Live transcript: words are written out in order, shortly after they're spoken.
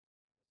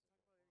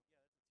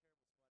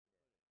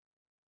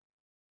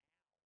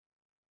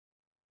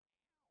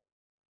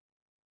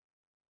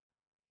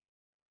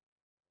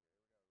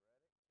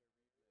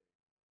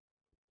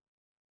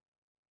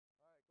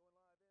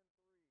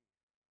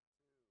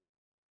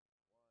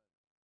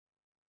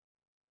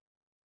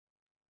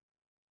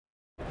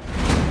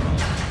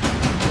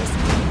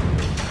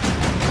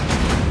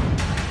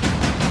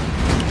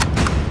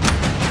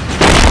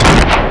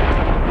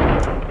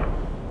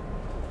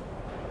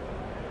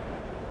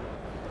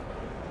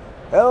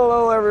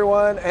Hello,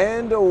 everyone,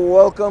 and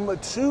welcome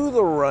to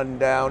The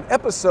Rundown,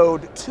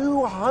 episode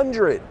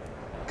 200,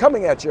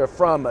 coming at you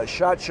from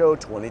SHOT Show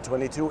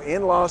 2022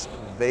 in Las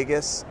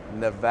Vegas,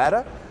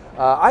 Nevada.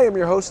 I am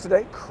your host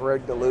today,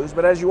 Craig DeLuz,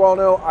 but as you all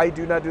know, I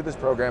do not do this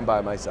program by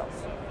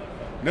myself.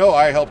 No,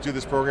 I help do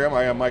this program.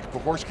 I am Mike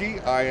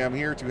Pokorski. I am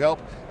here to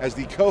help as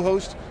the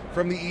co-host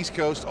from the East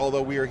Coast,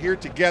 although we are here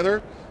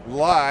together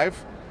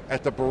live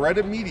at the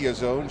Beretta Media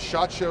Zone,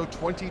 SHOT Show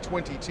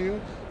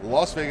 2022,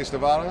 Las Vegas,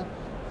 Nevada,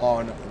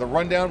 on The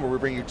Rundown, where we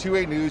bring you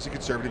 2A news and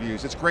conservative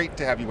views. It's great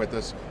to have you with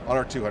us on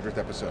our 200th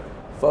episode.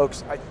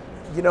 Folks, I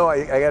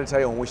got to tell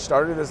you, when we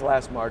started this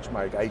last March,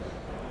 Mike, I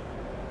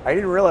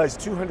didn't realize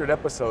 200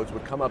 episodes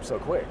would come up so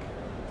quick.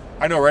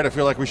 I know, right? I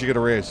feel like we should get a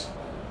raise.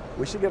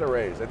 We should get a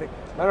raise. I think,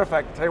 matter of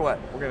fact, tell you what,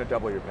 we're going to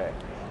double your pay.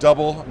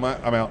 Double?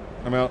 I'm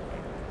out.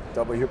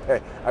 Double your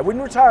pay. I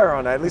wouldn't retire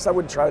on that. At least I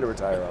wouldn't try to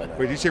retire on that.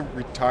 Wait, did you say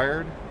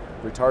retired?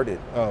 Retarded.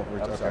 Oh,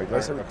 I'm sorry. okay. Did I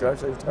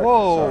say retarded?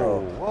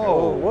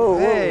 Whoa,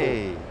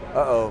 hey.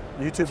 Uh-oh,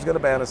 YouTube's going to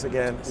ban us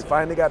again. We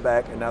finally got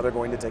back, and now they're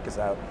going to take us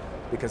out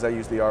because I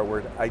used the R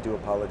word. I do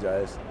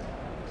apologize.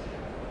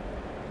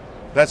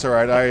 That's all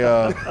right.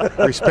 I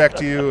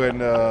respect you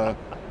and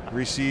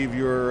receive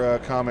your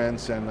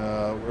comments, and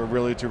we're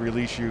really to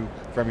release you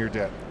from your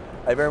debt.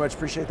 I very much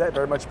appreciate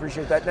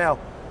that. Now,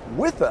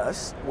 with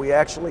us, we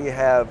actually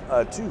have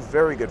two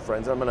very good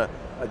friends. I'm going to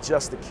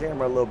adjust the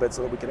camera a little bit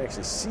so that we can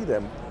actually see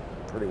them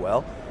pretty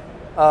well.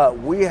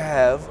 We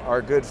have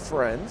our good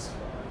friends.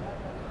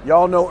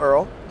 Y'all know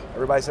Earl.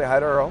 Everybody say hi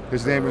to Earl.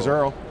 His name is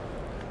Earl.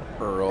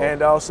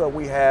 And also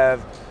we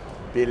have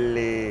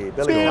Billy.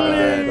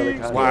 Billy.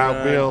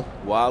 Wild Bill.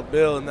 Wild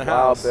Bill in the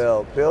house.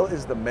 Wild Bill. Bill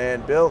is the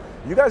man. Bill,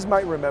 you guys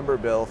might remember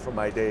Bill from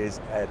my days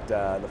at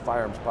the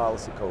Firearms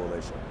Policy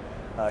Coalition.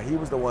 He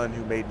was the one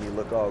who made me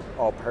look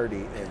all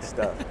purdy and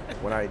stuff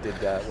when I did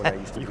when I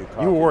used to do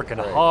coffee. You were working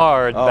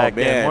hard back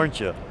then, weren't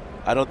you?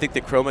 I don't think the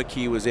chroma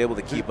key was able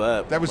to keep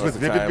up. That was with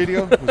Vivid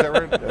Video? Was that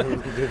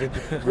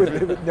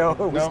right? No,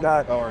 it was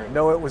not. Oh, right.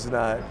 No, it was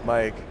not,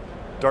 Mike.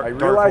 I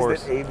realized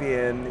that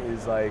AVN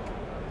is like,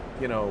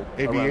 you know,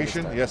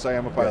 Aviation? Yes, I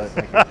am a pilot.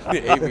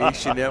 The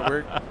Aviation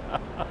Network.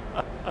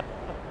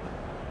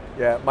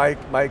 Yeah, Mike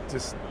ain't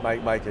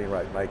right. Mike ain't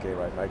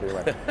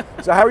right.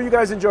 So how are you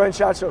guys enjoying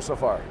SHOT Show so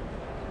far?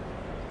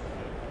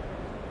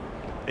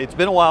 It's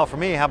been a while for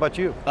me. How about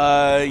you?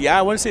 Yeah,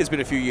 I want to say it's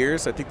been a few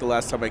years. I think the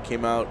last time I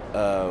came out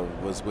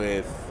was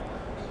with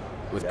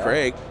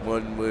Craig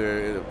when we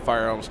were at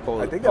Firearms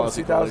Policy. I think that was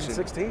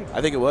 2016.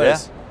 I think it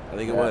was. Yeah. I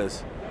think it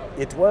was.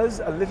 It was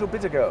a little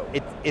bit ago.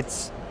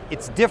 It's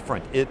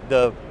different.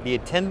 The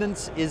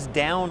attendance is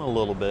down a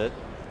little bit.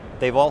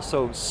 They've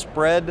also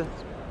spread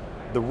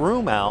the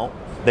room out.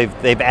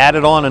 They've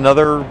added on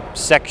another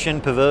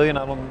section, pavilion.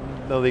 I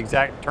don't know the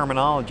exact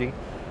terminology.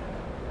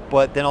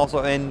 But then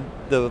also in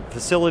the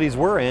facilities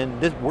we're in,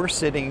 we're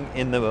sitting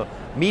in the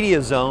media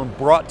zone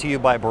brought to you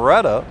by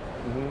Beretta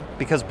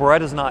because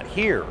Beretta's not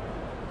here.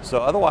 So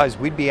otherwise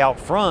we'd be out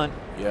front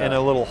in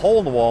a little hole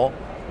in the wall.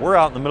 We're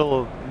out in the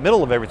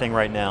middle of everything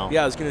right now.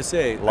 Yeah, I was gonna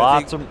say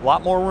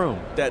lot more room.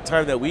 That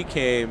time that we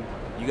came,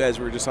 you guys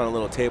were just on a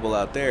little table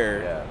out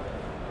there. Yeah.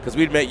 Because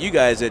we'd met you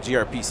guys at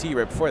GRPC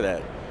right before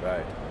that.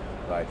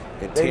 Right.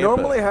 They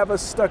normally have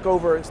us stuck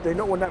over. They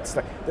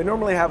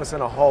normally have us in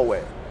a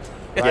hallway.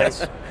 Right?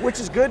 Yes. Which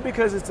is good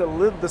because it's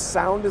the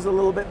sound is a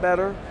little bit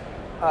better,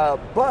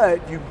 but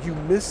you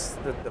miss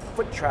the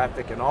foot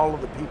traffic and all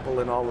of the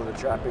people and all of the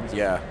trappings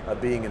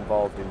of being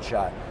involved in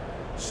SHOT.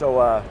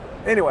 So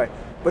anyway,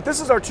 but this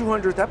is our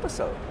 200th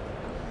episode.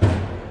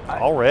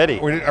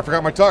 Already. I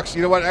forgot my tux.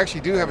 You know what? I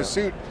actually do have a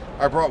suit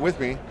I brought with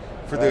me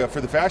for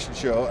the fashion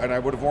show, and I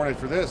would have worn it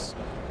for this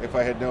if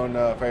I had known,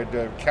 if I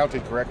had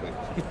counted correctly.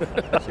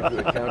 If you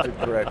had counted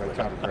correctly.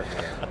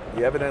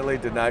 You evidently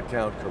did not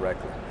count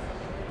correctly.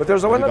 But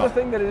there's one other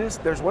thing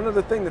there's one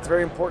other thing that's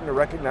very important to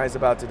recognize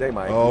about today,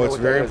 Mike. Oh, it's a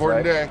very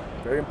important day.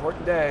 Very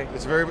important day.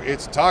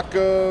 It's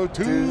Taco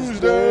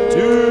Tuesday.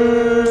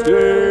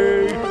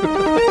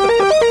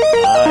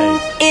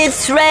 Nice.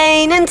 It's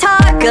raining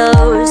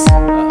tacos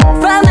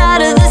from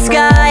out of the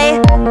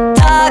sky.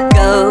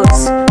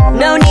 Tacos,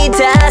 no need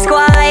to ask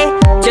why.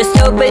 Just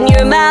open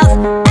your mouth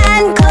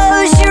and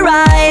close your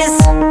eyes.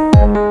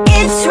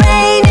 It's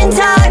raining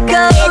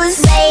tacos.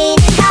 It's raining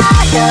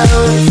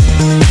tacos.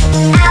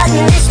 Out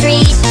in the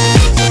street,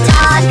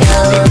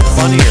 tacos.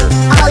 Funnier.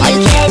 All you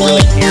can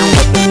eat,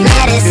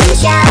 lettuce and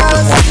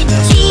shells,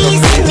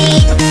 cheese and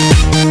meat.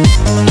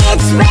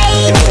 It's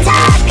raining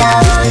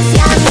tacos.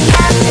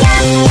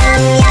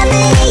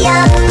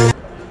 Yum.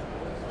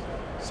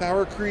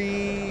 Sour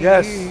cream.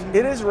 Yes,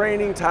 it is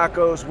raining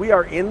tacos. We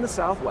are in the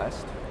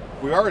Southwest.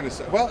 We are in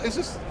the well. Is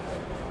this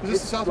the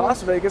Southwest?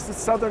 Las Vegas. It's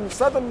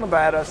southern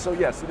Nevada. So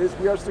yes, it is.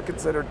 We are still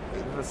considered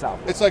the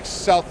Southwest. It's like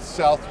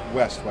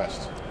southwest.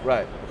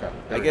 Right. Okay.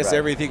 I guess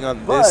everything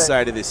on this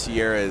side of the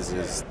Sierras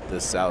is the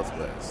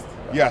Southwest.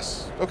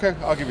 Yes. Okay,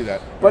 I'll give you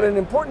that. But an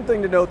important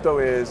thing to note, though,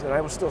 is, and I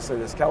will still say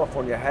this,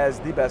 California has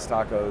the best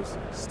tacos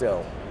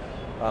still.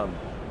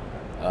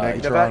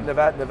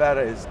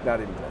 Nevada is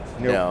not even close.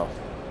 No.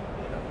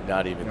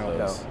 Not even No.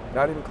 close.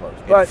 No, not even close.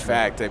 In But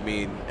fact, I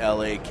mean,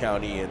 LA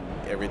County and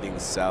everything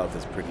south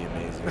is pretty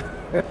amazing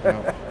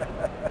No.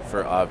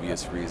 for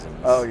obvious reasons.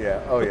 oh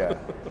yeah.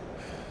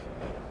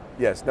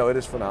 Yes, no, it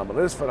is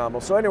phenomenal. It is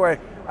phenomenal. So anyway,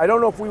 I don't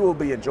know if we will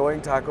be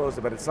enjoying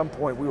tacos, but at some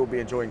point we will be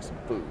enjoying some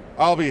food.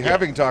 I'll be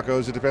having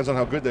tacos. It depends on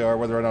how good they are,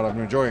 whether or not I'm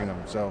enjoying them.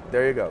 So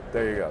There you go.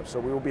 There you go. So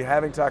we will be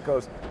having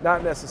tacos.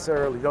 Not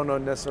necessarily.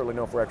 Don't necessarily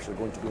know if we're actually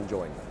going to be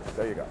enjoying them.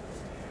 There you go.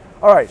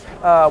 All right.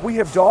 We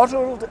have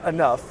dawdled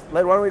enough.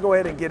 Why don't we go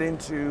ahead and get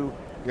into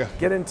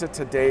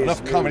today's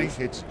enough comedy. news.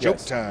 It's joke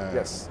time.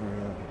 Yes.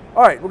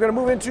 All right. We're going to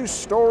move into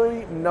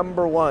story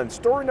number one.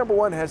 Story number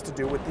one has to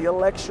do with the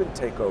election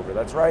takeover.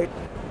 That's right.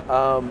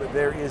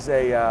 There is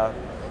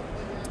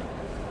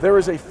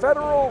a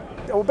federal.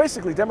 Well,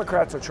 basically,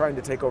 Democrats are trying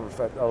to take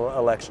over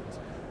elections.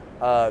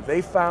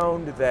 They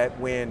found that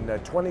when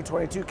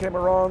 2022 came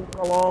along,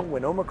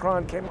 when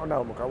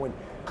when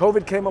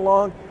COVID came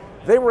along,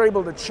 they were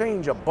able to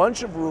change a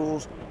bunch of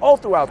rules all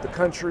throughout the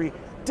country,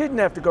 didn't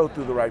have to go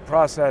through the right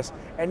process,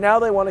 and now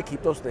they want to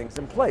keep those things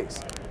in place.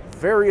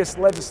 Various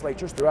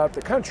legislatures throughout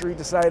the country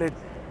decided,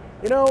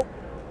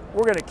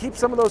 we're going to keep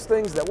some of those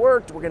things that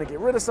worked, we're going to get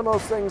rid of some of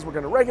those things, we're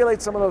going to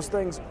regulate some of those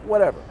things,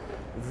 whatever.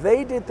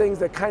 They did things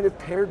that kind of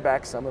pared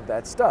back some of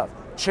that stuff.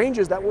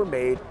 Changes that were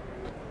made,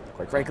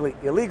 quite frankly,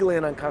 illegally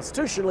and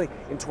unconstitutionally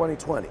in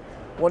 2020.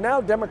 Well,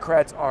 now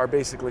Democrats are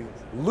basically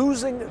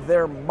losing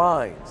their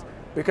minds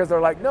because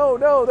they're like, no,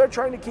 they're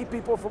trying to keep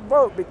people from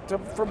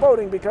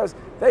voting because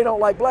they don't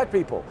like black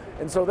people.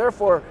 And so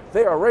therefore,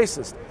 they are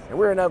racist, and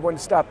we're now going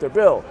to stop their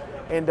bill.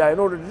 And in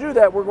order to do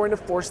that, we're going to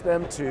force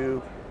them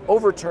to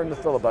overturn the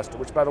filibuster,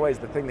 which, by the way, is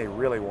the thing they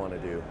really want to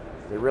do.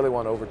 They really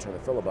want to overturn the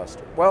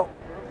filibuster. Well,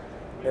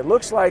 it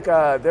looks like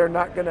they're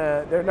not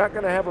gonna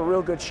have a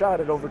real good shot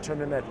at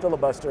overturning that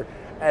filibuster,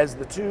 as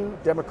the two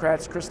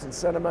Democrats, Kristen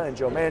Sinema and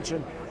Joe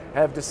Manchin,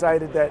 have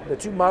decided that the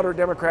two moderate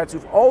Democrats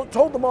who've all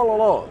told them all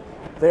along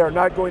they are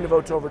not going to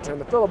vote to overturn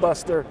the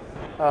filibuster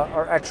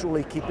are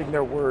actually keeping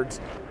their words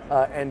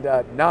and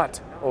not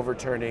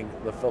overturning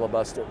the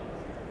filibuster.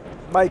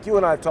 Mike, you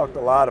and I have talked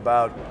a lot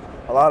about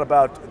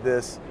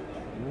this.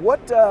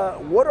 What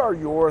are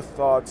your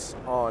thoughts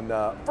on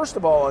first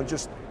of all on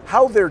just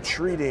how they're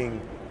treating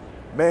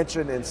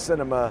Manchin and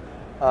Sinema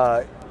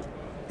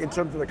in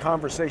terms of the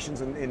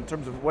conversations and in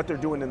terms of what they're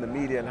doing in the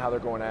media and how they're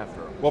going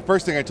after them? Well,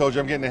 first thing I told you,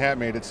 I'm getting a hat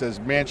made. It says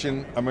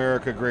Manchin,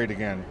 America great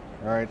again.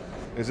 All right,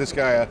 is this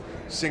guy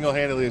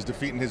single-handedly is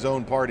defeating his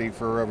own party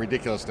for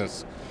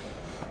ridiculousness?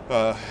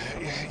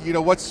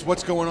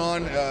 What's going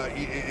on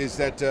is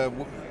that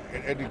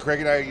and Craig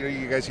and I,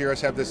 you guys hear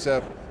us have this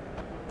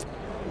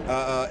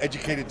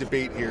educated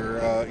debate here,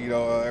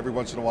 every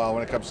once in a while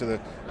when it comes to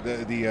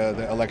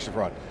the election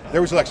fraud. There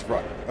was election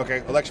fraud.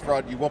 Okay, election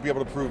fraud. You won't be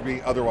able to prove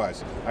me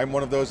otherwise. I'm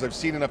one of those. I've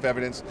seen enough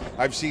evidence.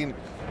 I've seen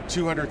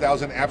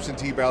 200,000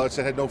 absentee ballots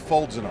that had no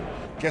folds in them.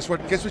 Guess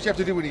what? Guess what you have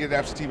to do when you get an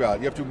absentee ballot?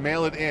 You have to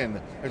mail it in.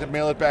 You have to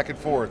mail it back and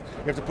forth.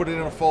 You have to put it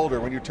in a folder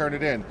when you turn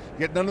it in.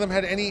 Yet none of them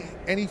had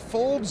any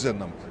folds in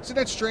them. Isn't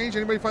that strange?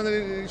 Anybody find that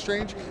any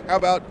strange? How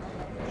about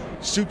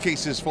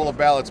suitcases full of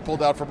ballots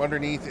pulled out from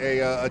underneath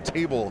a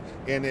table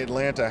in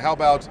Atlanta? How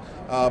about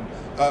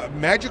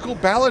magical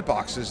ballot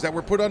boxes that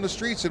were put on the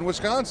streets in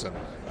Wisconsin?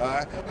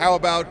 How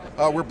about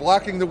we're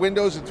blocking the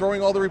windows and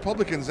throwing all the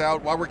Republicans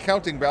out while we're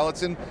counting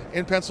ballots in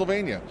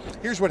Pennsylvania?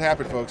 Here's what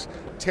happened, folks.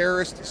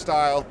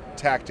 Terrorist-style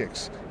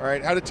tactics. All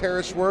right, how do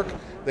terrorists work?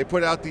 They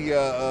put out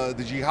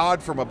the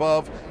jihad from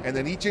above, and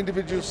then each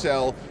individual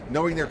cell,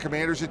 knowing their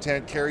commander's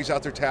intent, carries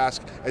out their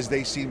task as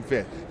they seem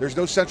fit. There's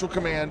no central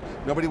command.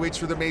 Nobody waits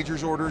for the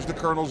major's orders, the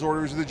colonel's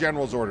orders, or the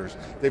general's orders.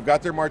 They've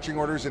got their marching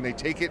orders, and they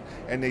take it,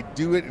 and they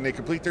do it, and they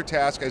complete their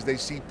task as they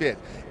see fit,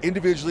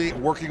 individually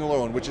working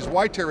alone, which is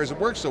why terrorism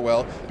works so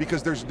well,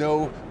 because there's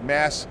no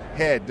mass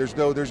head. There's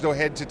no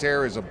head to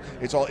terrorism.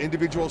 It's all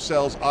individual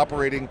cells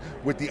operating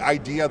with the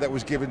idea that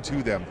was given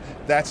to them.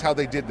 That's how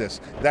they did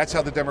this. That's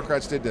how the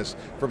Democrats did this.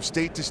 From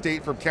state to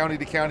state, from county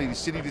to county, to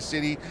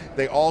city,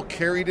 they all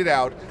carried it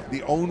out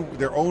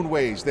their own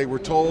ways. They were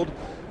told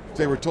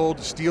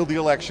to steal the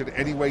election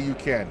any way you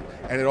can.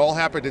 And it all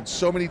happened in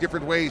so many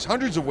different ways,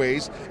 hundreds of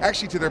ways,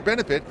 actually to their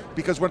benefit,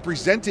 because when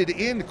presented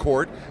in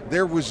court,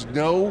 there was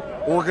no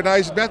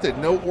organized method,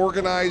 no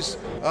organized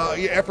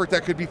effort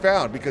that could be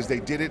found, because they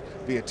did it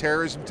via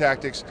terrorism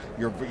tactics.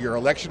 Your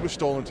election was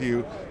stolen to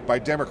you by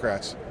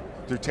Democrats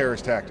through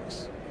terrorist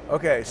tactics.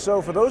 Okay,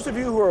 so for those of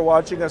you who are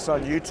watching us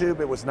on YouTube,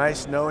 it was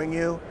nice knowing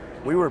you.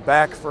 We were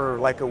back for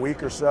like a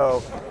week or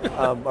so,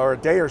 or a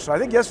day or so. I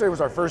think yesterday was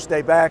our first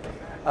day back.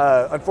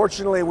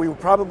 Unfortunately, we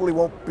probably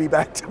won't be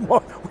back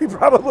tomorrow.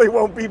 We'll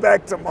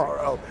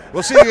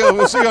see you on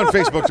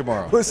Facebook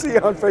tomorrow. We'll see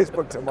you on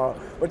Facebook tomorrow.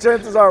 But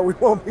chances are we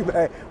won't be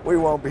back. We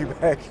won't be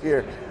back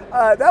here.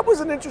 That was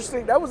an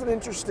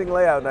interesting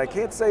layout, and I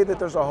can't say that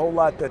there's a whole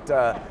lot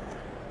that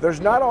there's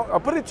not. I'll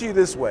put it to you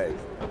this way: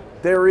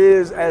 there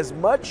is as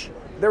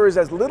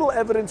little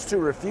evidence to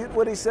refute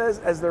what he says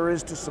as there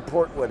is to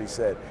support what he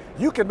said.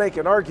 You can make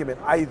an argument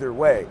either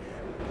way.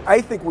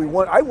 I think I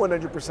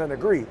 100%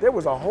 agree. There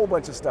was a whole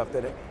bunch of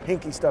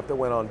hinky stuff that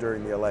went on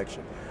during the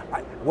election.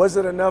 Was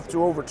it enough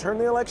to overturn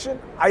the election?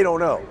 I don't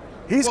know.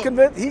 He's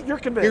convinced. You're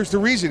convinced. Here's the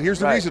reason. Here's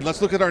the reason.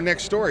 Let's look at our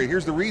next story.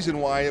 Here's the reason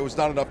why it was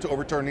not enough to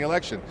overturn the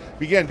election.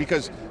 Again,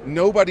 because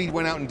nobody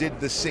went out and did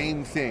the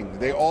same thing.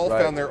 They all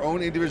found their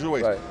own individual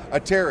ways. A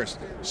terrorist.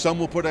 Some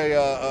will put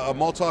a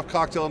Molotov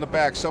cocktail in the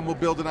back. Some will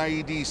build an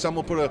IED. Some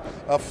will put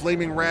a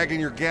flaming rag in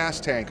your gas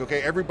tank.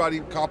 Okay, everybody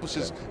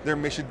accomplishes their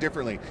mission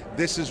differently.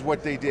 This is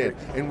what they did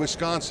in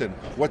Wisconsin.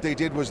 What they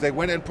did was they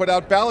went and put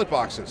out ballot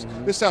boxes.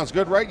 This sounds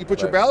good, right? You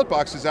put your ballot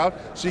boxes out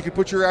so you can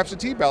put your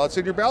absentee ballots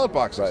in your ballot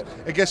boxes.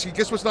 And guess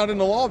what's not in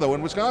the law though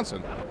in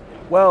Wisconsin?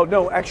 Well,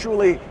 no,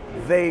 actually,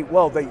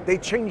 they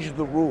changed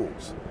the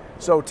rules.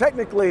 So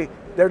technically,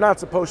 they're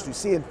not supposed to.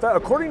 See,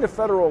 according to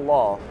federal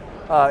law,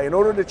 in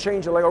order to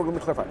change let me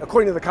clarify.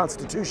 According to the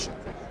Constitution,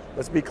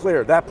 let's be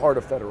clear, that part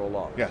of federal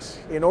law. Yes.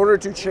 In order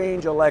to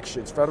change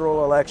elections,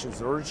 federal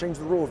elections, in order to change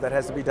the rules, that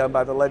has to be done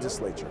by the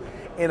legislature.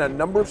 In a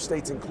number of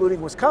states,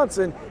 including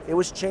Wisconsin, it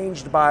was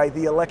changed by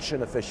the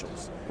election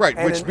officials. Right,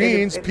 which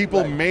means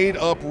people made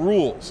up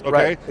rules. Okay,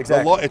 right,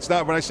 exactly. The law. It's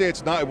not when I say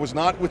it's not. It was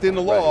not within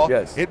the law.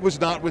 Yes. It was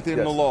not within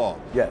the law.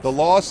 Yes. The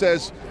law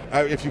says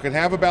if you can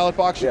have a ballot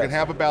box, you can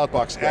have a ballot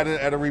box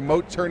at a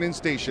remote turn-in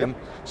station.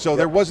 So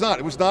there was not.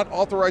 It was not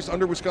authorized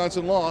under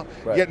Wisconsin law.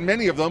 Yet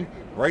many of them,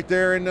 right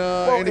there in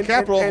the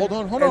Capitol. Hold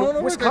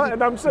on. Wisconsin,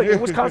 and I'm saying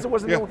Wisconsin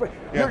wasn't.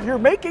 You're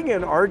making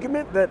an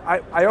argument that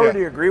I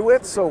already agree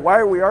with. So why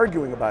are we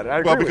arguing about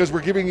it? Well, because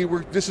we're giving you.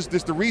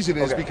 The reason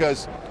is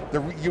because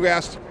you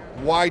asked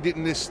why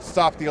didn't this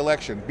stop the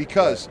election?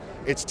 Because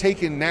it's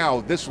taken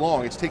now this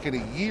long. It's taken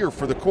a year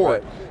for the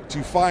court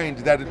to find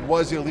that it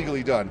was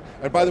illegally done.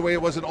 And by the way,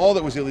 it wasn't all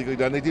that was illegally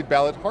done. They did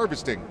ballot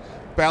harvesting.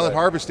 Ballot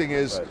harvesting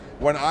is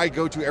when I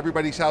go to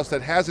everybody's house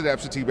that has an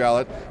absentee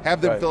ballot,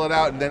 have them fill it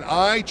out, and then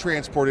I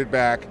transport it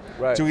back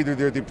to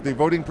either the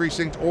voting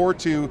precinct or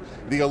to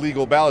the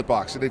illegal ballot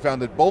box. And they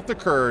found that both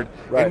occurred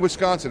in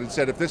Wisconsin. And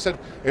said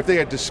if they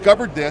had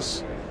discovered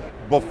this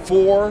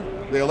before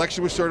the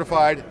election was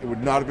certified, it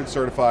would not have been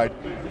certified.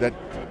 That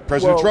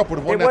President Trump would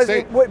have won that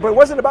state. But it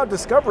wasn't about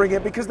discovering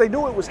it because they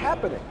knew it was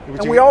happening.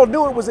 And we all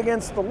knew it was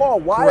against the law.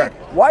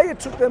 Why it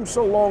took them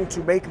so long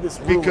to make this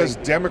ruling? Because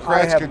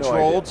Democrats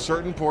controlled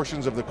certain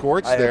portions of the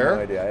courts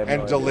there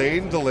and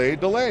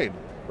delayed.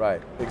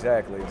 Right,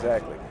 exactly.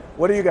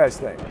 What do you guys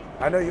think?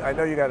 I know you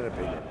got an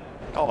opinion.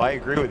 Oh, I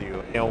agree with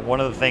you. You know,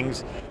 one of the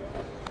things,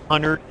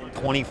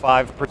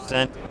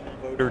 125%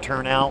 voter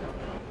turnout,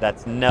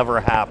 that's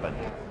never happened.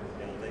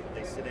 You know,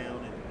 they sit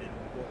down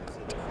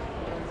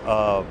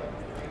and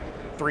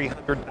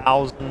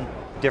 300,000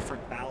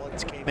 different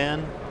ballots came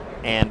in,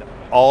 and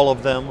all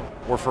of them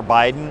were for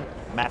Biden.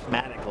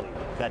 Mathematically,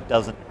 that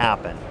doesn't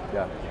happen.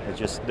 Yeah. It's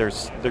just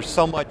there's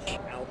so much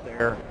out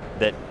there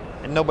that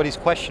and nobody's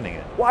questioning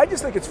it. Well, I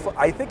just think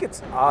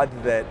it's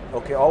odd that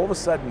all of a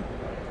sudden,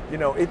 you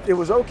know, it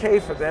was okay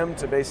for them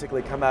to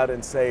basically come out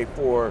and say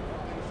for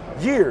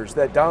years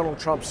that Donald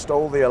Trump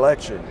stole the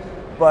election.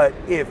 But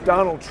if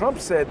Donald Trump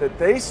said that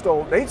they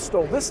stole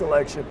this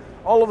election,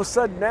 all of a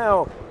sudden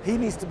now he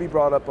needs to be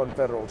brought up on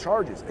federal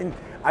charges. And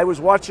I was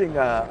watching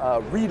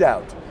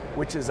Readout,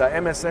 which is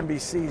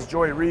MSNBC's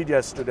Joy Reid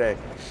yesterday,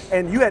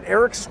 and you had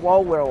Eric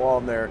Swalwell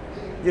on there,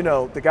 you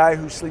know, the guy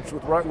who sleeps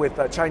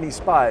with Chinese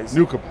spies.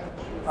 Newcomb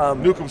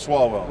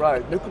Swalwell.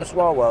 Right, Newcomb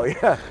Swalwell.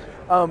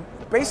 Yeah.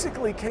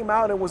 Basically came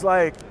out and was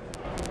like,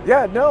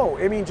 yeah, no,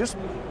 I mean, just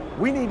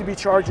we need to be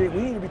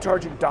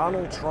charging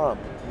Donald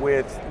Trump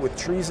with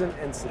treason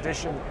and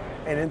sedition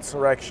and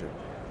insurrection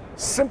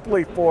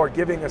simply for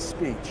giving a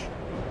speech.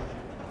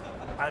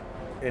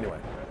 Anyway.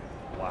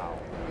 Wow.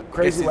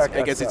 Crazy.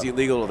 I guess it's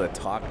illegal to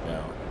talk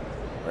now,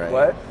 right?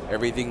 What?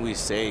 Everything we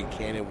say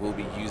can and will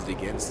be used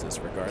against us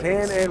regardless.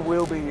 Can and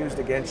will be used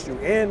against you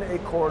in a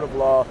court of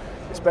law,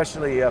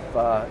 especially if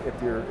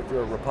you're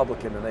a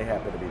Republican and they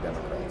happen to be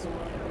Democrats.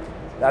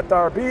 That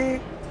there be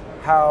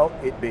how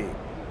it be.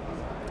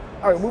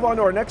 All right, we'll move on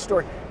to our next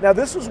story. Now,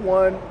 this was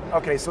one,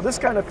 so this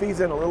kind of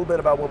feeds in a little bit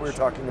about what we were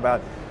talking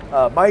about.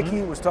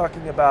 Mikey was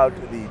talking about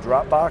the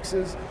drop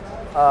boxes.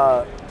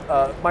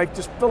 Mike,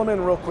 just fill them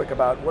in real quick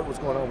about what was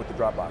going on with the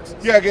drop boxes.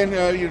 Yeah, again,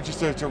 just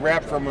to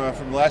wrap from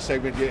the last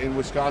segment, in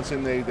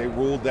Wisconsin, they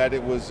ruled that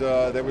it was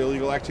that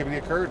illegal activity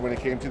occurred when it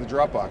came to the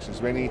drop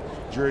boxes. Many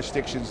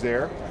jurisdictions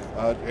there,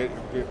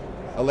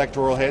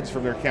 electoral heads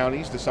from their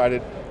counties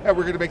decided, we're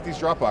going to make these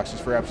drop boxes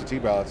for absentee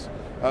ballots.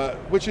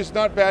 Which is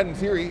not bad in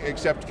theory,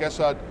 except guess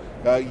what?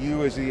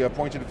 You as the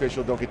appointed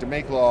official don't get to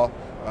make law.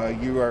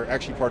 You are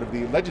actually part of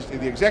the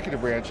executive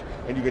branch,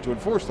 and you get to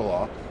enforce the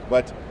law.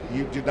 But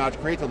you did not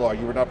create the law.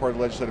 You were not part of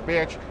the legislative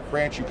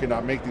branch. You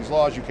cannot make these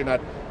laws. You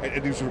cannot.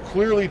 And these were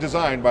clearly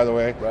designed, by the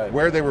way,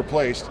 where they were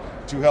placed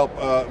to help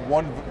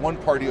one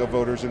party of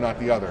voters and not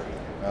the other.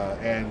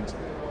 And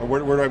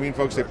where do I mean,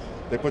 folks?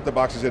 They put the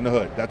boxes in the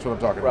hood. That's what I'm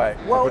talking about.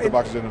 Right. Well, they put the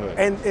boxes in the hood.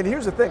 And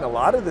here's the thing: a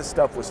lot of this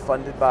stuff was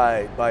funded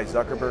by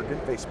Zuckerberg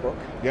and Facebook.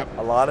 Yep.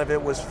 A lot of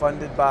it was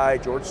funded by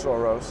George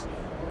Soros.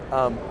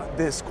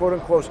 This quote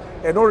unquote,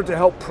 in order to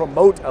help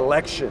promote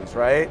elections,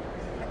 right?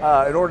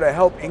 in order to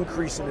help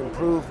increase and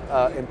improve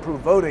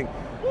voting.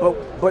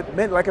 But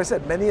like I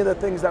said, many of the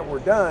things that were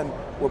done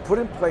were put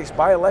in place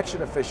by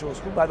election officials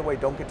who, by the way,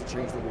 don't get to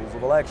change the rules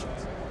of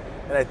elections.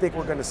 And I think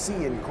we're going to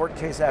see in court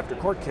case after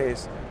court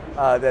case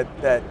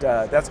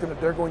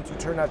they're going to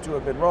turn out to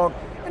have been wrong.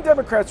 And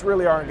Democrats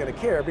really aren't going to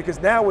care, because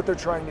now what they're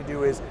trying to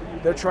do is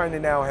they're trying to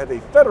now have a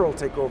federal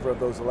takeover of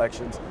those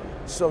elections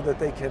so that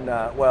they can,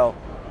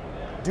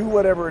 do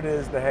whatever it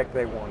is the heck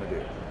they want to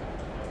do.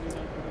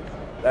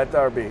 That's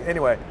RB.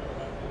 Anyway,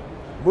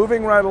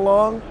 moving right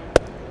along,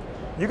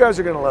 you guys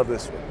are going to love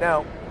this one.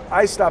 Now,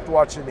 I stopped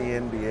watching the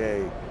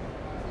NBA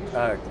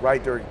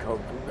right during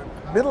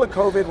COVID. Middle of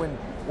COVID,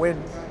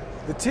 when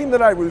the team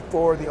that I root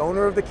for, the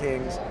owner of the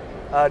Kings,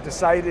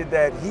 decided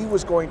that he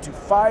was going to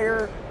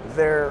fire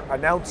their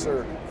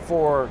announcer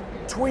for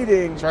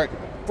tweeting. That's right.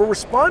 For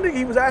responding.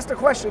 He was asked a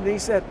question, and he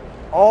said,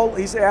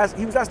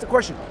 he was asked a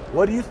question,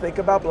 what do you think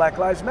about Black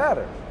Lives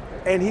Matter?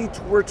 And he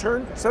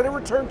said a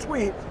return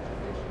tweet,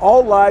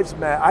 all lives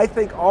matter. I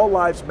think all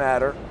lives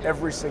matter,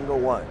 every single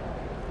one.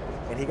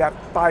 And he got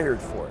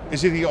fired for it.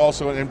 Isn't he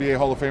also an NBA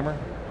Hall of Famer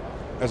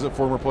as a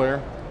former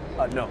player?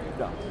 No,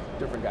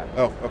 different guy.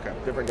 Oh, okay.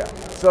 Different guy.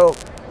 So,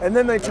 and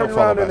then they turned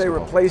around and they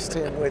basketball. replaced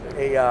him with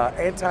a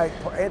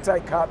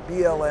anti-cop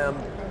BLM,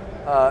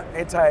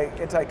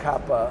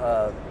 anti-cop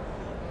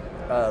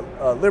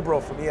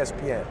liberal from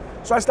ESPN.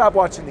 So I stopped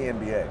watching the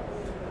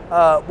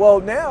NBA. Well,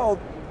 now,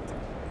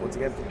 once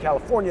again from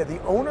California,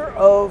 the owner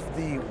of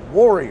the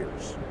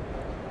Warriors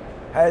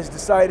has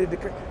decided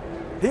to.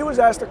 He was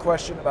asked a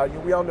question about,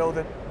 we all know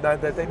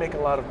that they make a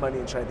lot of money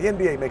in China. The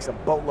NBA makes a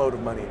boatload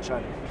of money in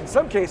China. In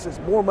some cases,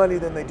 more money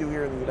than they do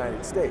here in the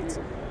United States.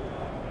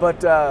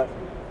 But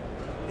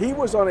he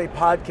was on a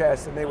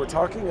podcast and they were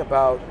talking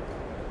about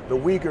the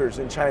Uyghurs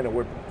in China,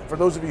 where, for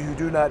those of you who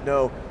do not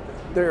know,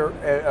 they're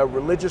a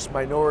religious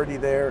minority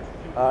there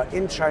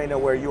in China,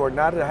 where you are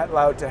not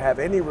allowed to have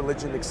any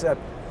religion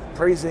except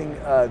praising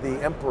the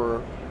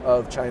emperor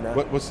of China.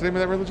 What's the name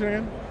of that religion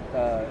again?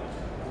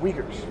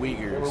 Uyghurs.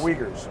 Uyghurs. They were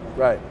Uyghurs,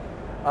 right.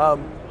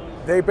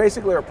 They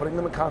basically are putting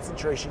them in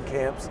concentration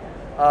camps.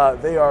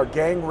 They are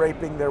gang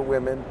raping their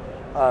women.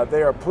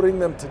 They are putting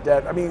them to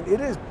death. I mean, it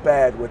is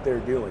bad what they're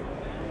doing.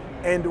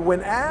 And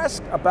when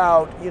asked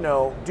about,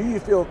 do you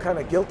feel kind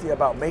of guilty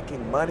about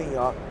making money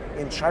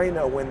in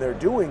China when they're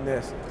doing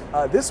this,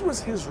 this was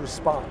his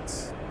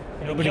response.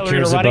 Nobody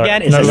cares about.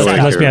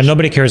 Let's be honest.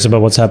 Nobody cares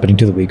about what's happening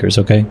to the Uyghurs.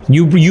 Okay,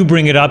 you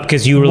bring it up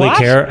because you really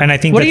care, and I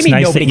think that's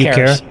nice that you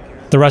care.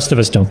 The rest of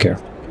us don't care.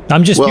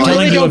 I'm just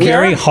telling you a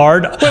very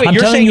hard. Wait,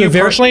 you're saying you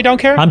personally don't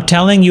care? I'm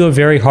telling you a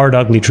very hard,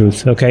 ugly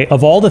truth. Okay,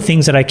 of all the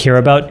things that I care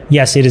about,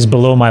 yes, it is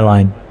below my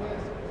line.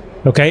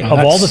 Okay, of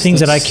all the things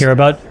that I care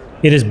about,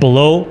 it is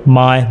below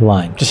my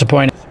line.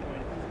 Disappointing.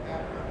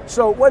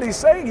 So what he's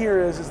saying here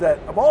is that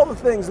of all the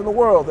things in the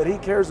world that he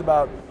cares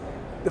about,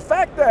 the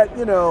fact that,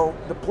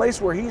 the place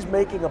where he's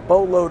making a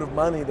boatload of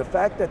money, the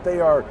fact that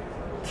they are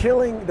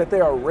killing, that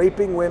they are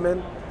raping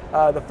women,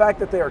 the fact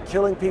that they are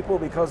killing people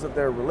because of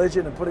their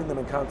religion and putting them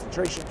in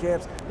concentration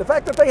camps, the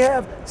fact that they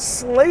have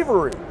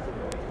slavery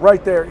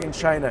right there in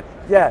China,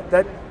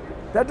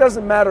 that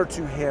doesn't matter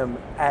to him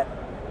at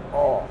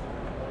all.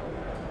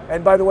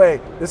 And by the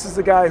way, this is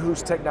the guy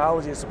whose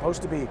technology is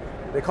supposed to be,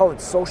 they call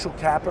it social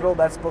capital.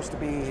 That's supposed to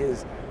be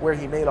where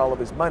he made all of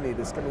his money.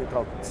 This company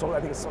called, I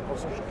think it's called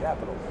Social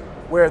Capital,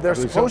 where they're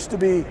supposed to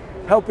be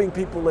helping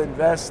people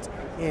invest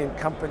in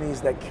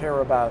companies that care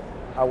about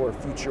our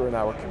future and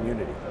our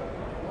community.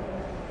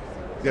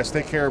 Yes,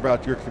 they care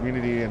about your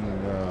community,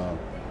 and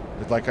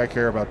like I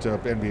care about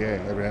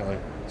NBA, evidently.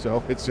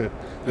 So it's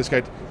this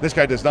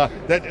guy does not.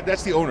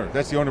 That's the owner.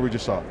 That's the owner we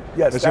just saw.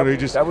 Yes, that's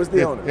that was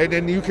the owner.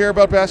 And you care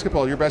about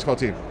basketball, your basketball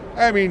team.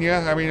 I mean,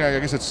 I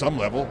guess at some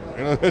level,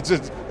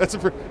 that's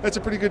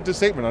a pretty good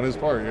statement on his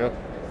part, yeah.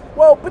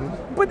 Well,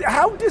 but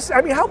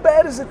how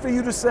bad is it for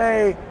you to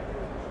say,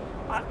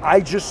 I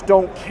just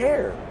don't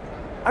care?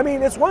 I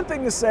mean, it's one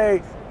thing to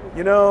say,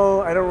 I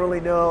don't really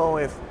know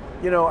if.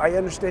 I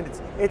understand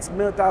it's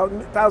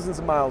thousands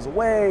of miles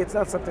away. It's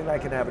not something I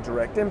can have a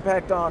direct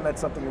impact on.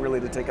 That's something really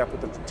to take up with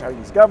the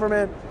Chinese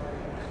government.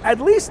 At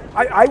least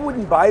I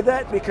wouldn't buy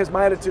that, because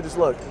my attitude is,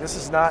 look, this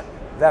is not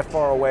that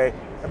far away.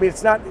 I mean,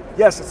 it's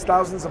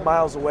thousands of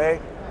miles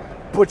away,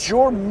 but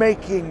you're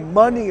making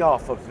money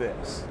off of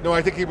this. No,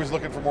 I think he was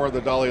looking for more of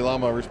the Dalai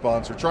Lama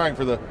response, or trying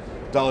for the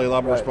Dalai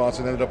Lama response,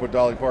 and ended up with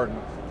Dolly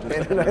Parton.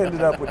 And I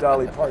ended up with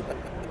Dolly Parton.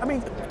 I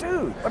mean,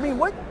 dude,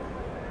 what?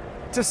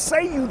 To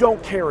say you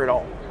don't care at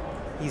all.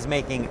 He's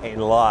making a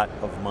lot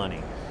of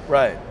money.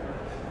 Right.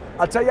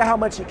 I'll tell you how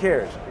much he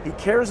cares. He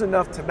cares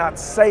enough to not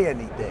say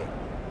anything.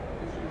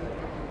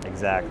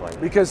 Exactly.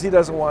 Because he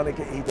doesn't want to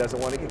get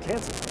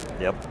canceled.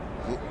 Yep.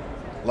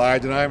 Lie,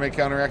 deny, make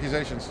counter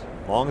accusations.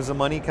 As long as the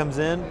money comes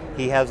in,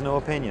 he has no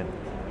opinion.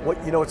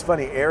 It's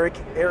funny. Eric,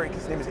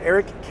 his name is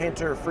Eric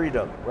Cantor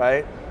Freedom,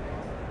 right?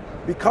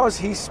 Because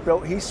he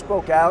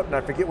spoke out, and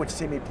I forget which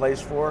team he plays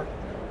for.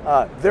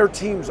 Their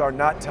teams are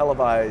not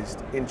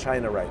televised in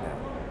China right now.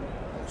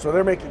 So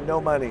they're making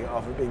no money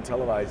off of being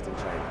televised in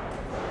China.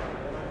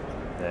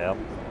 Yeah.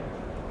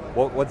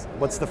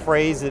 what's the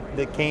phrase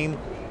that came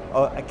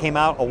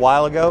out a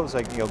while ago? It's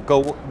like,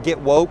 go get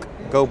woke,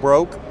 go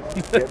broke.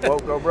 Get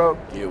woke, go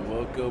broke. Get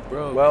woke, go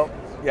broke. Well,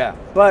 yeah,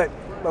 but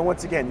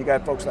once again, you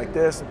got folks like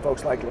this and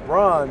folks like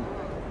LeBron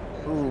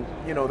who,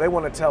 they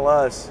want to tell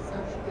us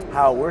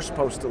how we're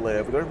supposed to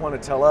live. They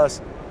want to tell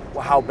us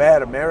how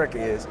bad America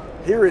is.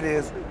 Here it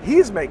is.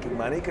 He's making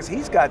money because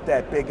he's got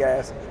that big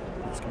ass.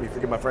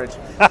 Forgive my French.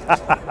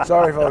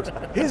 Sorry, folks.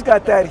 He's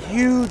got that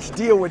huge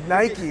deal with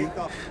Nike.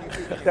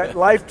 That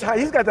lifetime.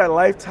 He's got that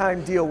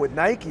lifetime deal with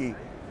Nike,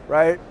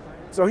 right?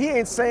 So he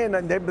ain't saying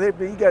that.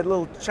 He got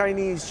little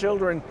Chinese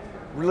children,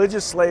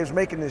 religious slaves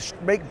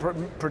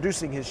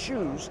producing his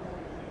shoes,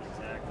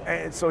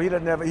 and so he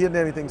didn't have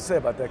anything to say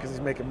about that because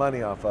he's making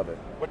money off of it.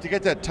 But to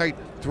get that tight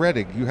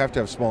threading, you have to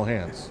have small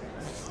hands.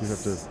 You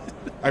have to.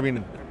 I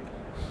mean.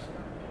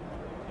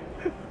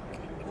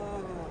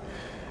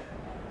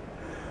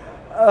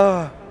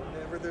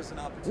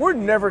 We're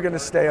never going to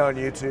stay on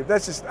YouTube.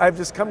 I've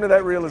just come to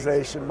that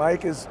realization.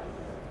 Mike is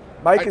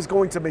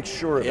going to make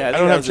sure of it. I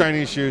don't have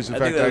Chinese shoes. In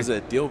fact, I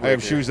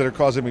have shoes that are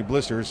causing me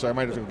blisters, so I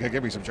might have to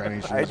get me some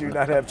Chinese shoes. I do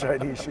not have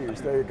Chinese shoes.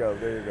 There you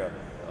go.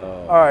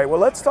 All right, well,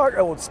 let's talk.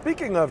 Well,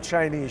 speaking of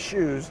Chinese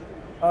shoes,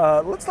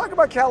 let's talk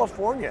about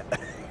California.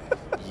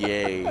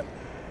 Yay.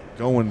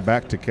 Going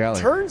back to Cali.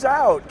 Turns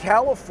out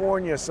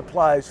California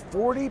supplies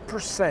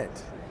 40%.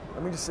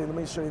 Let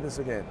me show you this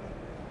again.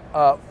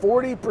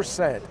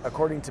 40%,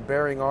 according to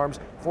Bearing Arms,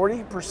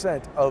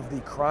 40% of the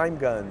crime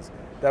guns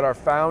that are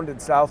found in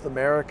South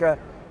America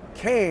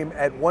came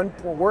from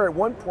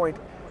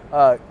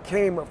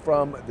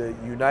the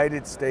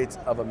United States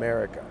of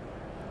America,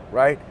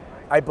 right?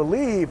 I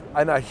believe,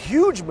 and a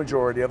huge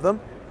majority of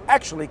them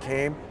actually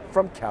came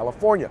from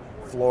California,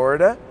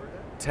 Florida,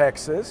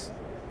 Texas,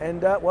 and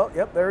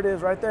there it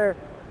is right there.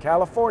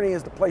 California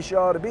is the place you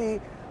ought to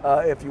be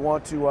if you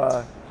want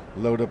to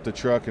load up the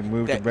truck and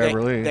move to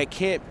Beverly. That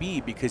can't be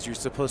because you're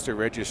supposed to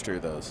register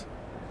those.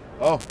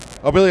 Oh,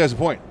 Billy has a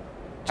point.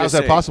 How's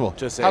that possible?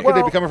 How could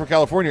they be coming from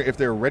California if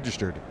they're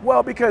registered?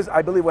 Well, because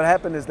I believe what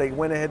happened is they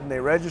went ahead and they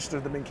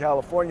registered them in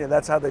California.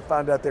 That's how they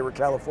found out they were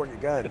California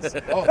guns.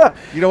 Oh,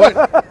 you know what?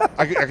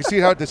 I can see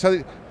how that's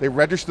how they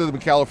register them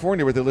in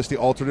California, but they list the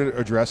alternate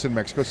address in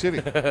Mexico City.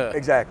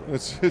 Exactly.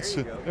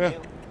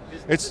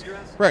 It's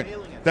right.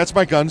 That's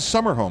my gun's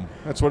summer home.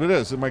 That's what it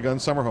is. My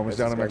gun's summer home is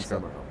down in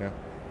Mexico.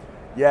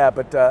 Yeah,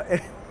 but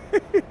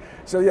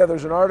so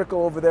there's an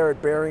article over there at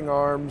Bearing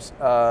Arms.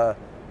 Tom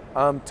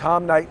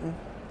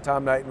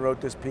Knighton wrote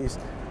this piece,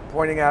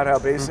 pointing out how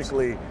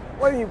basically,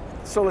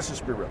 so let's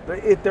just be real.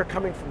 They're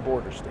coming from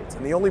border states,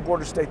 and the only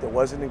border state that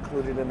wasn't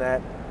included in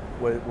that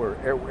were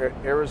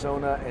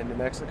Arizona and New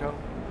Mexico.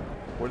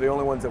 Were the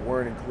only ones that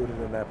weren't included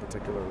in that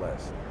particular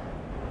list.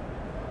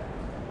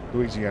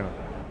 Louisiana.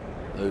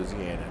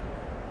 Louisiana's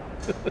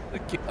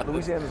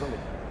on the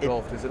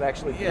Gulf. Does it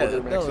actually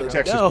border Mexico?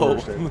 Texas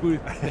border state.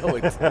 No,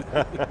 it's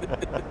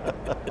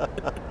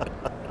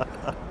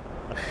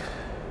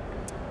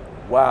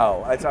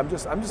Wow, I'm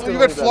just. Well, you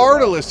got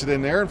Florida listed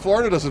in there, and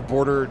Florida doesn't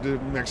border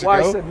Mexico.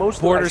 Well, I said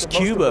most borders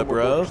Cuba,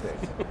 bro.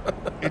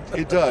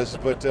 It does,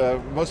 but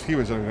most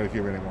Cubans don't go to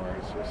Cuba anymore.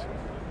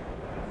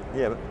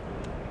 But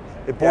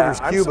it borders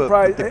Cuba.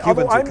 Surprised. The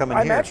Cubans are coming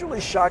here. I'm actually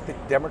shocked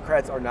that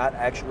Democrats are not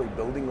actually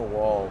building a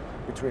wall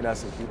between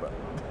us and Cuba.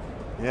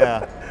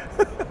 Yeah.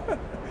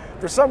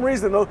 For some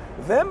reason, though,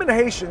 them and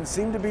Haitians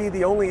seem to be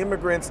the only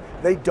immigrants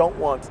they don't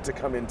want to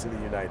come into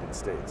the United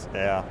States.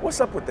 Yeah.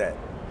 What's up with that?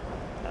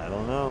 I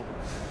don't know.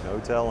 No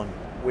telling.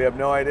 We have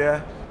no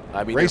idea.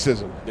 I mean,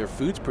 racism. Their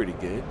food's pretty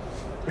good.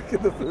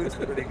 The food's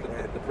pretty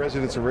good. The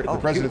president's a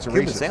racist.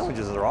 Cuban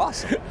sandwiches are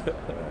awesome.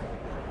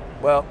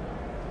 Well,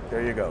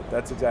 there you go.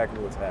 That's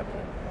exactly what's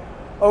happening.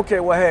 Okay,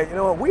 well, hey, you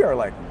know what? We are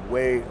like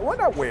we're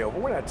not way over.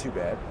 We're not too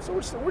bad. So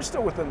we're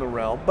still within the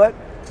realm. But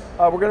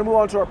we're going to move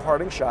on to our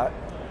parting shot.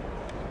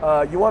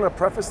 You want to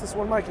preface this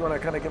one, Mike? You want to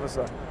kind of give us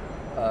a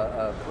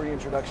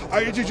pre-introduction?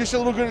 Just a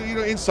little bit of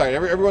insight.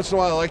 Every once in a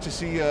while, I like to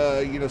see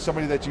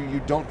somebody that you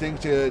don't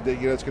think that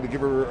it's going to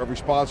give a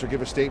response or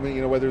give a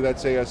statement. Whether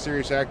that's a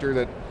serious actor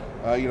that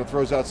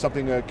throws out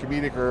something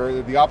comedic,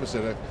 or the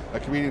opposite, a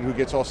comedian who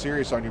gets all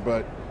serious on your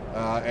butt.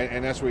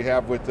 And that's what we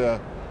have with our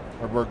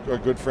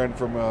good friend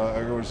from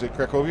was it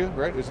Cracovia,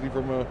 right? Isn't he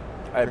from?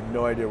 I have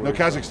no idea. No,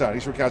 Kazakhstan.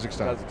 He's from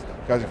Kazakhstan.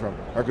 Kazakhstan.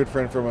 Our good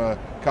friend from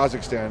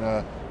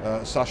Kazakhstan,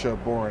 Sasha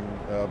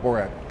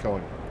Borat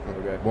Cohen.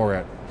 Okay.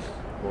 Borat.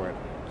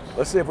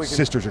 Let's see if we can.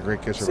 Sisters are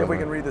great kisser. See if we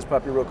can read this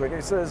puppy real quick.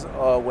 It says,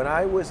 when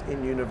I was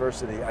in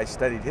university, I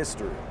studied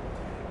history,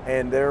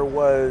 and there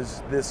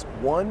was this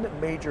one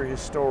major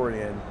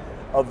historian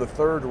of the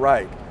Third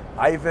Reich,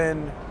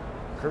 Ian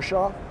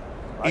Kershaw.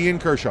 Ian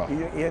Kershaw.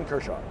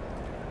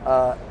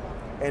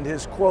 And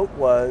his quote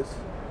was,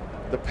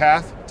 "The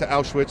path to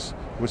Auschwitz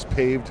was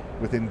paved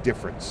with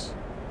indifference."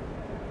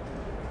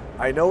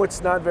 I know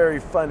it's not very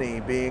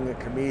funny being a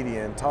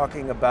comedian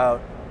talking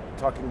about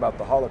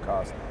the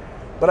Holocaust,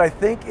 but I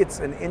think it's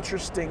an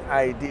interesting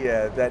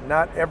idea that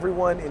not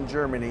everyone in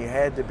Germany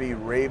had to be a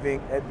raving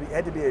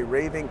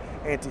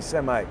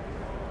anti-Semite.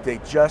 They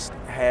just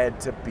had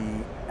to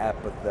be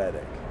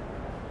apathetic.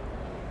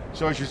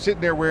 So as you're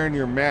sitting there wearing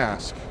your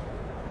mask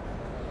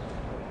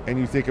and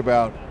you think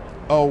about,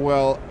 oh,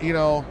 well, you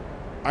know,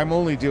 I'm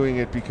only doing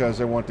it because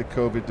I want the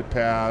COVID to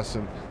pass,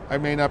 and I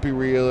may not be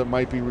real, it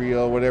might be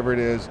real, whatever it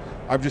is.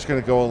 I'm just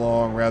going to go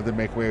along rather than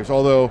make waves.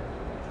 Although,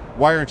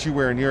 why aren't you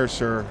wearing yours,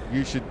 sir?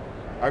 You should.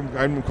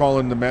 I'm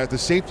calling the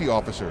safety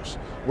officers,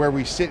 where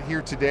we sit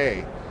here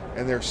today,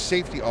 and there's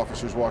safety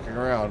officers walking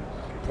around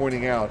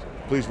pointing out,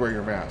 please wear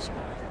your mask.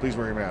 Please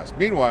wear your mask.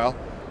 Meanwhile,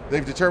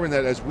 they've determined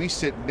that as we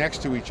sit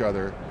next to each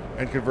other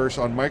and converse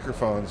on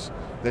microphones,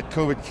 that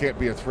COVID can't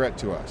be a threat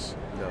to us.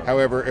 No.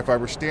 However, if I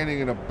were standing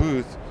in a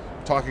booth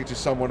talking to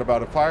someone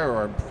about a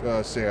firearm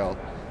sale,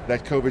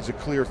 that COVID's a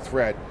clear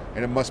threat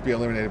and it must be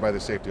eliminated by the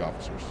safety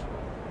officers.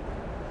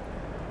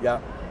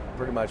 Yeah,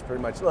 pretty much.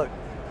 Look,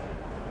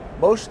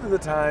 most of the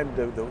time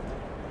the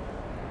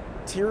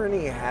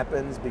tyranny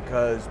happens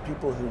because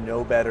people who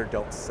know better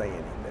don't say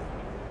anything,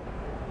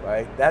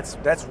 right? That's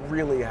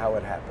really how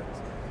it happens.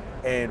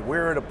 And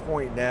we're at a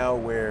point now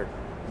where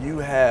you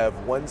have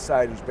one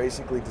side who's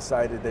basically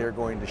decided they're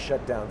going to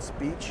shut down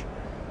speech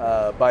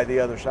by the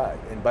other side.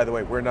 And by the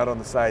way, we're not on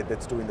the side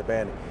that's doing the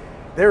banning.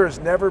 There has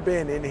never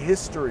been in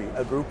history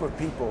a group of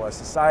people, a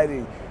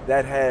society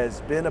that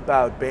has been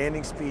about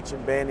banning speech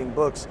and banning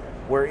books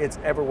where it's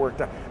ever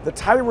worked out. The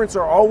tyrants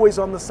are always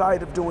on the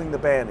side of doing the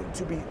banning,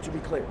 to be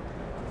clear.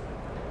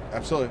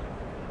 Absolutely.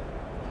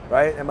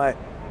 Right? Am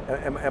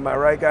I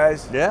right,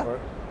 guys? Yeah,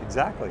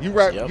 exactly. You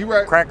right. Yep. You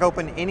right. Crack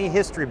open any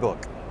history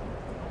book.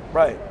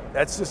 Right.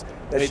 That's just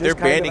they're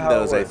banning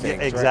those, I think.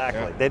 Yeah,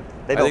 exactly. Right.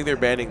 I think they're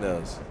banning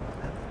those.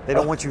 They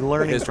don't want you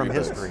learning from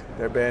history.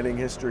 They're banning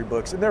history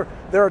books, and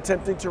they're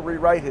attempting to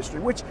rewrite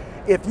history. Which,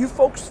 if you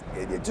folks,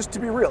 just to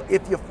be real,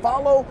 if you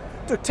follow,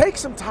 to take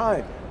some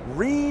time,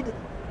 read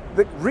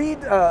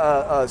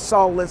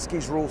Saul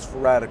Alinsky's Rules for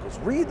Radicals.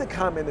 Read the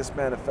Communist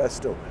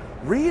Manifesto.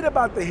 Read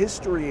about the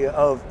history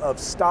of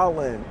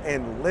Stalin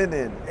and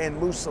Lenin and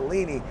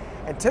Mussolini,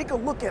 and take a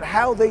look at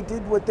how they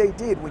did what they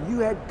did when you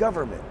had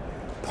government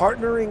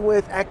partnering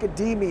with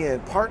academia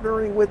and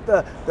partnering with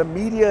the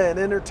media and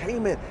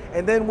entertainment,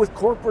 and then with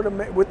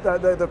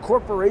the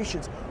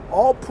corporations,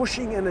 all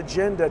pushing an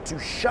agenda to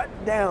shut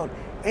down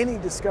any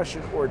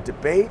discussion or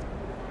debate,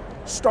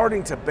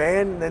 starting to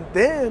ban, and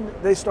then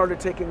they started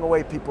taking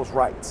away people's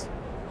rights.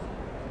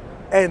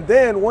 And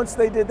then once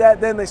they did that,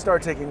 then they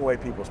started taking away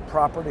people's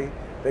property,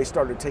 they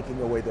started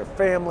taking away their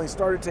families,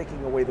 started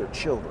taking away their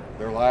children.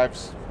 Their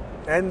lives.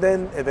 And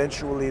then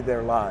eventually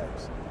their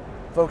lives.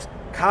 Folks,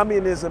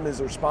 communism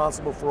is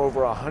responsible for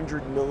over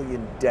 100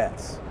 million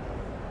deaths.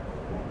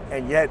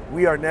 And yet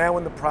we are now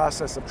in the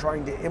process of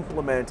trying to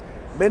implement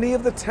many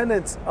of the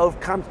tenets of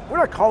we're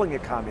not calling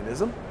it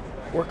communism.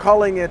 We're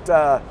calling it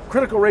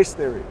critical race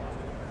theory.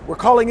 We're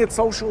calling it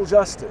social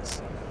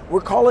justice. We're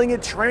calling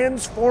it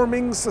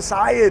transforming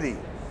society.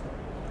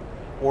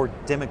 Or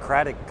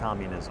democratic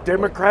communism.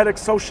 Democratic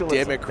socialism.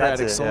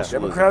 Democratic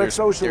socialism. Democratic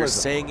socialism. They're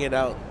saying it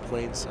out in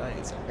plain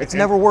sight. It's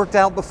never worked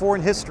out before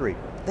in history.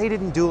 They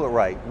didn't do it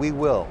right. We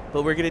will.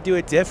 But we're going to do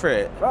it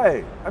different.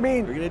 Right. I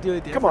mean, we're going to do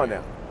it different. Come on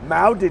now.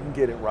 Mao didn't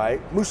get it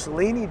right.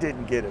 Mussolini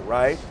didn't get it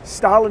right.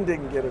 Stalin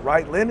didn't get it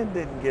right. Lenin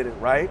didn't get it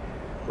right.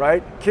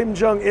 Right? Kim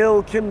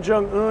Jong-il, Kim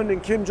Jong-un,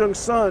 and Kim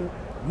Jong-sun,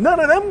 none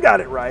of them got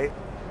it right.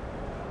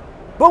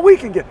 But we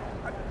can get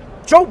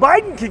Joe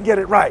Biden can get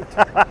it right.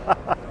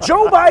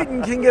 Joe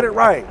Biden can get it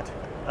right.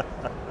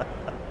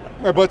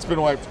 My butt's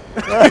been wiped.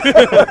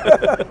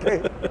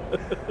 Okay.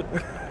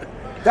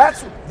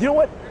 You know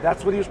what?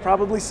 That's what he was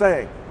probably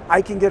saying.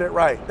 I can get it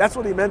right. That's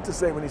what he meant to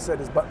say when he said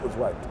his butt was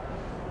wiped.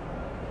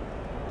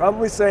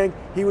 Probably saying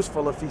he was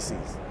full of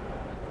feces.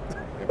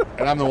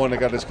 And I'm the one that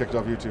got this kicked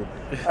off YouTube.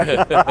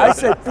 I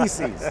said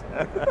feces.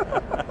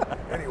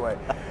 Anyway,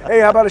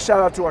 hey, how about a shout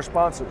out to our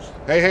sponsors?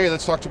 Hey,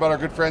 let's talk about our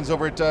good friends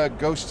over at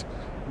Ghost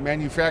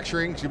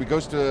Manufacturing. Should be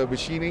Ghost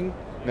Machining?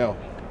 No.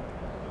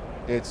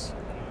 It's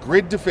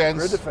Grid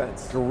Defense.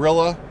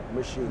 Guerrilla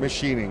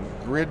Machining.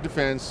 Grid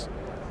Defense.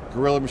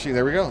 Guerrilla Machine.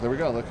 There we go.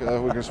 Look, we're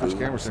going to switch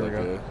cameras. There we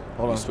go.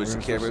 Hold on. Switch the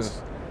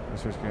cameras.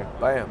 Switch cameras.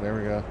 Bam. There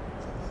we go.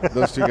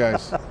 Those two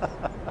guys.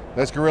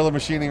 That's Guerrilla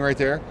Machining right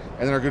there.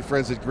 And then our good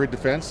friends at Grid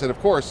Defense. And, of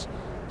course,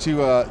 to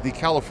the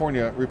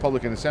California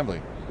Republican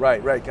Assembly.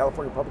 Right.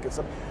 California Republican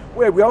Assembly.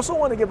 We also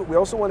want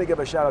to give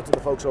a shout out to the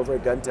folks over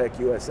at Gun Tech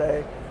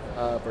USA.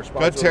 For sponsoring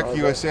Gun Tech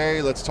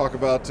USA. Let's talk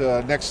about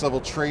next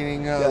level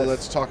training. Yes.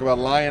 Let's talk about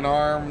Lion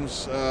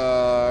Arms.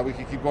 We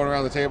can keep going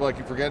around the table. I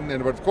keep forgetting.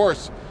 But of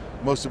course,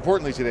 most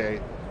importantly today,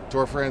 to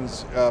our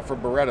friends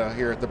from Beretta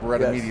here at the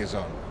Beretta Media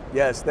Zone.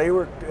 Yes, they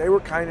were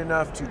kind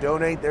enough to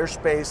donate their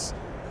space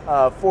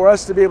for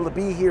us to be able to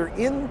be here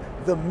in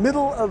the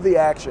middle of the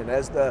action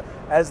as the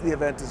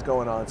event is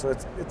going on. So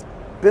it's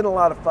been a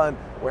lot of fun.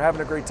 We're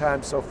having a great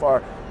time so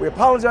far. We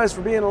apologize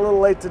for being a little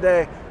late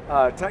today.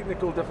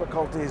 Technical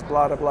difficulties,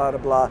 blah, blah, blah,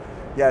 blah.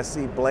 Yeah,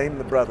 see, blame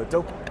the brother.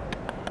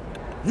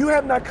 You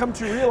have not come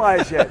to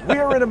realize yet, we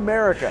are in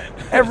America.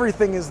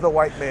 Everything is the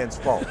white man's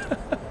fault.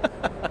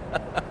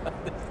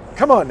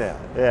 Come Come on now.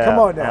 Yeah. Come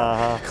on now.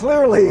 Uh-huh.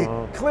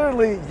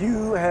 Clearly,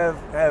 you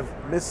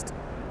have missed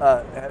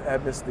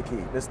the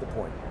key, missed the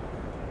point.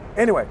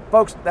 Anyway,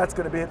 folks, that's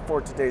going to be it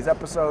for today's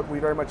episode. We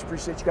very much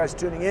appreciate you guys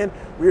tuning in.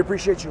 We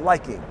appreciate you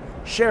liking,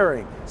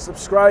 sharing,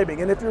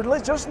 subscribing, and if you're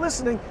just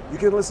listening, you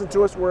can listen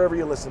to us wherever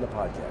you listen to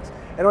podcasts.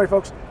 Anyway,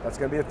 folks, that's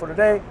going to be it for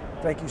today.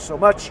 Thank you so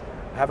much.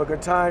 Have a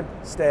good time.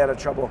 Stay out of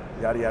trouble.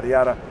 Yada, yada,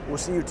 yada. We'll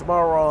see you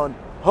tomorrow on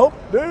Hump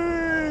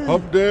Day.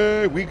 Hump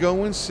Day. We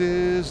going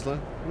sizzler.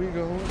 We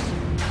going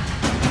sizzler.